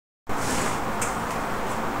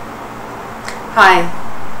Hi,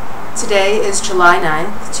 today is July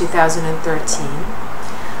 9th,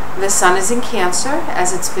 2013. The sun is in Cancer,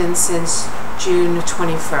 as it's been since June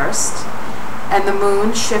 21st, and the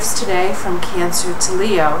moon shifts today from Cancer to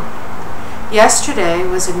Leo. Yesterday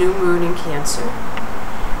was a new moon in Cancer.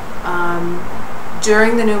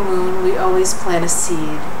 During the new moon, we always plant a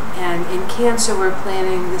seed, and in Cancer we're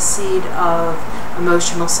planting the seed of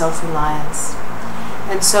emotional self-reliance.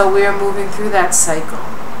 And so we are moving through that cycle.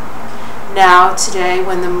 Now, today,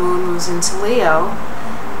 when the moon moves into Leo,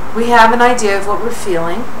 we have an idea of what we're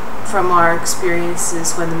feeling from our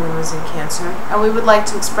experiences when the moon was in Cancer, and we would like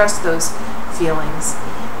to express those feelings.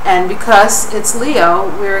 And because it's Leo,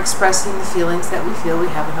 we're expressing the feelings that we feel we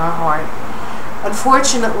have in our heart.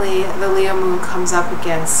 Unfortunately, the Leo moon comes up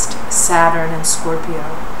against Saturn and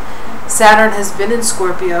Scorpio. Saturn has been in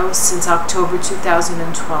Scorpio since October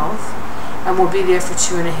 2012 and will be there for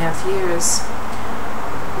 2.5 years.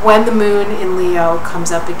 When the moon in Leo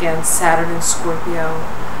comes up against Saturn and Scorpio,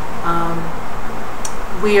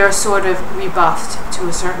 we are sort of rebuffed to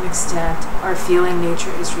a certain extent. Our feeling nature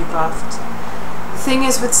is rebuffed. The thing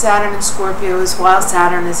is with Saturn and Scorpio is while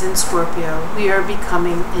Saturn is in Scorpio, we are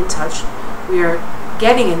becoming in touch. We are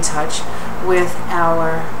getting in touch with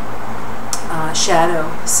our shadow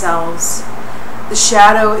selves. The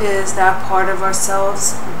shadow is that part of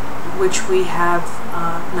ourselves which we have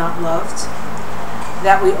not loved,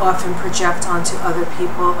 that we often project onto other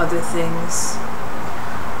people, other things.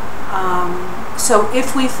 So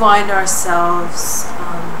if we find ourselves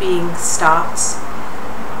being stopped,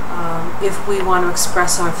 if we want to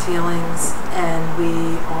express our feelings and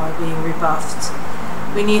we are being rebuffed,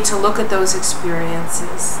 we need to look at those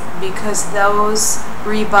experiences, because those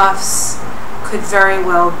rebuffs could very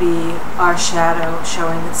well be our shadow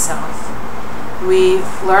showing itself. We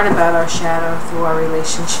learn about our shadow through our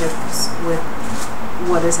relationships with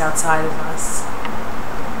what is outside of us.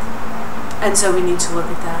 And so we need to look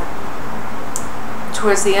at that.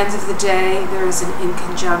 Towards the end of the day, there is an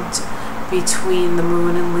inconjunct between the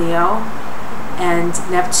moon in Leo and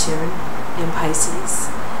Neptune in Pisces.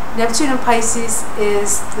 Neptune in Pisces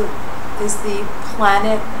is the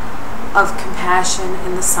planet of compassion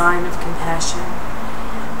in the sign of compassion.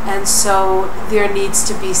 And so there needs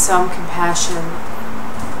to be some compassion,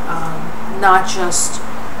 not just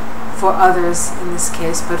for others in this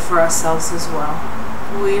case, but for ourselves as well.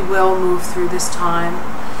 We will move through this time.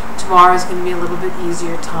 Tomorrow is going to be a little bit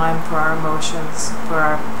easier time for our emotions, for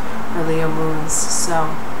our Leo moons. So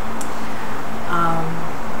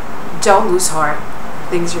don't lose heart.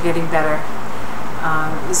 Things are getting better.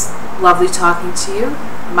 It was lovely talking to you.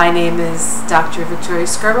 My name is Dr. Victoria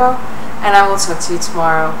Scerbo, and I will talk to you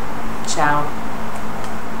tomorrow. Ciao.